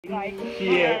Shit,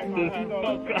 this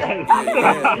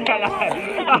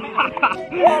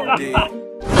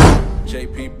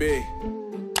JPB,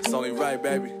 it's only right,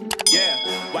 baby. Yeah,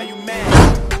 why you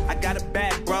mad? I got a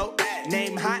bag, bro.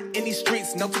 Name hot in these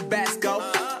streets, no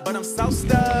Tabasco. But I'm so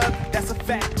stuck, that's a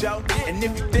fact, Joe. And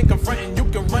if you think I'm frontin', you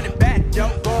can run it back, yo.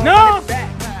 No! Run it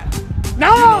back.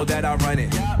 No! You know that I run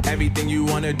it. Everything you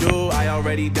wanna do, I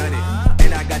already done it.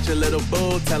 And I got your little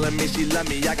boo telling me she love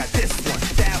me. I got this one,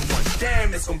 that one.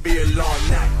 Damn, it's gonna be a long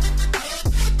night.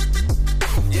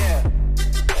 Yeah.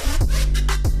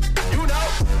 You know.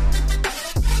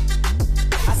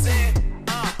 I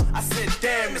said,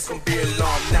 damn, it's gonna be a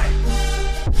long night.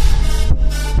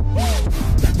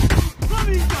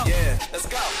 Yeah, let's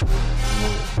go.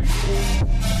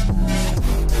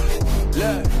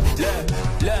 Look.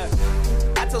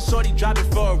 I told Shorty drop it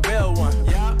for a real one.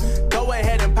 Yeah. Go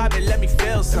ahead and pop it, let me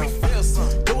feel some.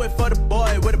 Do it for the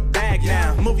boy with a bag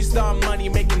now. Movie star money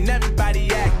making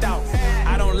everybody act out.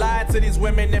 I don't lie to these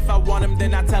women. If I want them,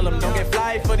 then I tell them. Don't get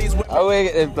fly for these women. I will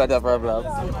get them platter problems.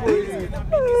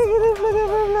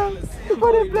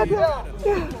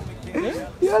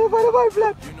 You're my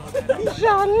black.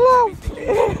 Inshallah.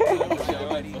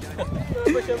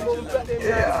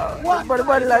 What?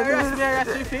 But like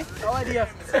this. How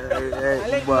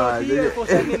are you?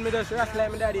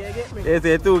 They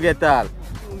say two get all.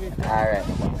 Alright.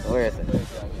 Where is it?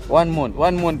 1 month.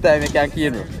 1 month time you can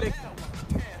kill me.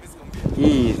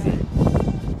 Easy.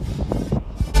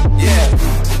 Yeah.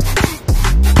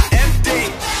 MD.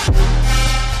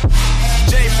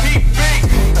 JPB.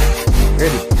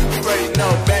 Ready? You already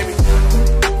know, baby.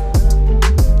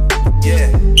 Yeah.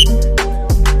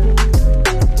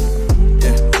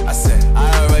 Yeah. I said, I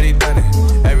already done it.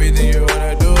 Everything you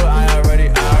wanna do, I already.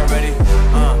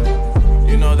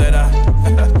 You know that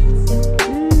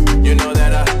you know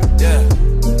that yeah.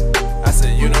 I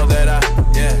said, you know that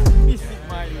yeah.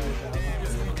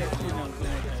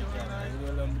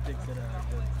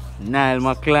 Nile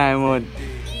McClymont.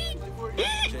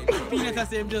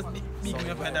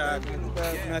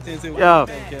 Yo,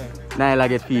 Nile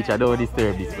get featured. Don't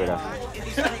disturb this, brother.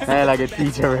 Nile get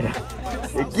featured, brother.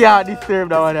 You can't disturb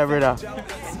that one, brother.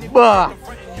 Bah!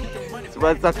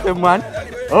 What's up, the man?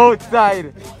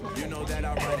 Outside. You know that I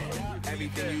run it.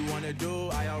 Everything you wanna do,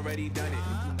 I already done it.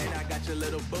 And I got your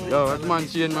little boo. Yo, what's man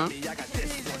chain, man?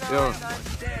 Yo.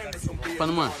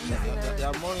 Fun man.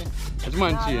 What's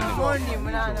man chain?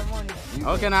 Money.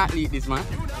 How can I athlete this, man?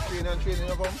 Training,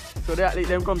 you come. So the athlete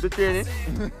them come to training?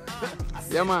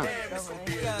 Yeah, man.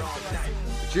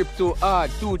 Trip too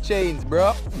hard. 2 chains,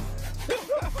 bro.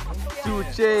 2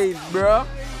 chains, bro.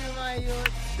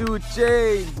 2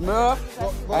 chains, bro.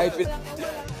 I fit.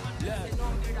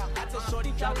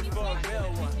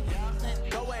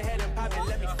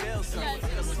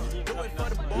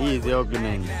 Easy, ugly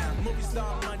man.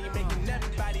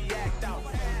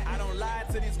 I don't lie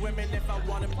to these women. If I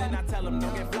want them, then I tell them.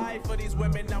 Don't get fly for these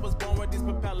women. I was born with these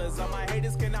propellers. All my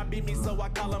haters cannot beat me, so I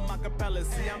call them my capellas.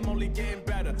 See, I'm only getting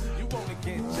better. You only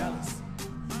get jealous.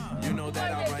 You know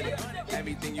that I run it.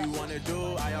 Everything you wanna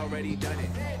do, I already done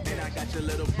it. Then I got your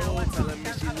little boo telling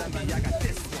me she love me. I got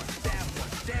this one, that one.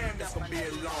 Damn, that's gonna be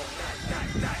a long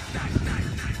night.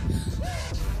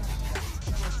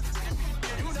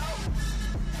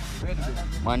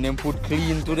 Man, them put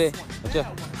clean today. Watch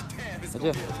out. Watch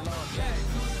out.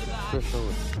 Fresh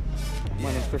out.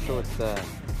 Man, it's fresh out.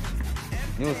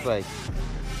 New spike.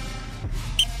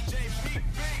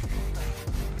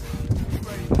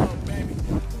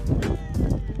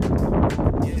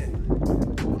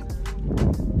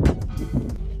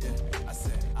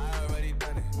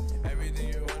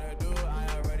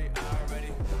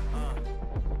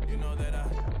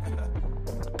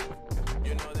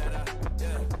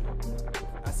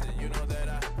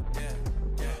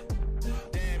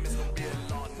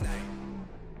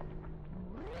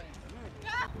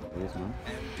 Yes, man.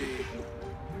 MD,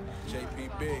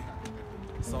 JPB,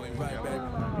 it's only right, baby.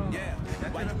 Yeah,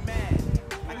 why you mad?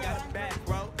 I got a bag,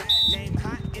 bro. Name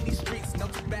hot in these streets, no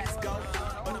Tabasco.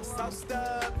 But I'm so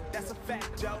stuck, that's a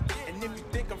fact, Joe. And if you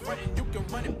think I'm frontin', you can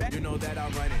run it back. You know that I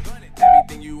run it.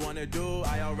 Everything you wanna do,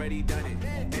 I already done it.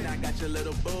 And I got your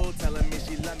little boo telling me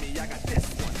she love me. I got this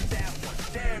one, that one.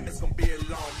 Damn, it's gonna be a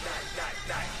long night.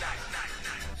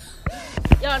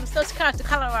 Yo, I'm so scared to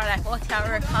Calabarlife. What you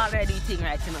work already thing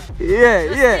right now.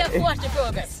 Yeah. Just watch the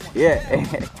progress. Yeah.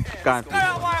 Can't see.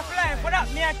 Calabarlife, what up,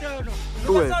 me I tell you?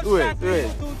 Do it.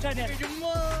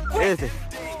 Yes.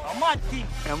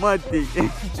 A mad thing.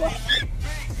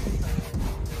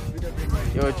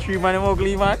 Yo, 3 man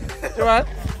ugly, man. Come on.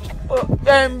 Oh,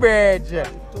 Cambridge.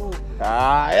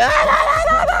 Ah, yeah.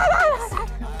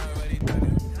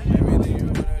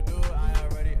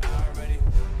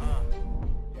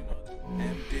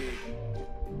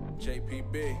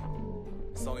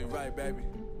 right, baby?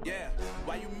 Yeah,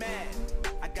 why you mad?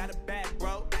 I got a bag,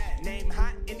 bro. Name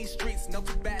hot in these streets, no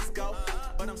Tabasco.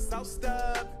 But I'm so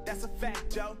stubbed, that's a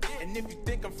fact, Joe. And if you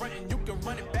think I'm frontin', you can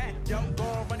run it back, yo. Go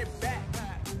on, run it back.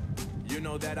 You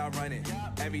know that I run it.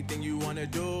 Everything you wanna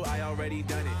do, I already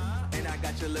done it. And I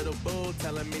got your little boo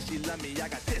telling me she love me. I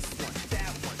got this one, that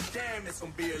one. Damn, it's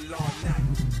gonna be a long night.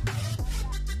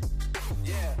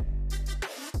 Yeah.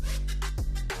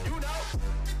 You know.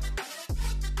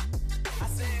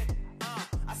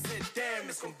 I said, damn,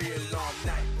 it's gonna be a long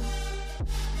night.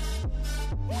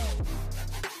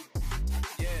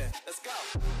 Yeah, let's go.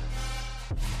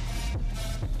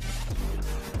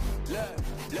 Look.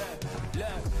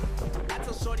 I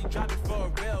told Shorty drop it for a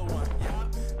real one.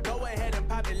 Go ahead and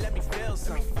pop it, let me feel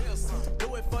some.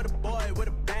 Do it for the boy with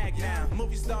a bag now.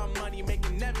 Movie star money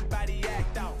making every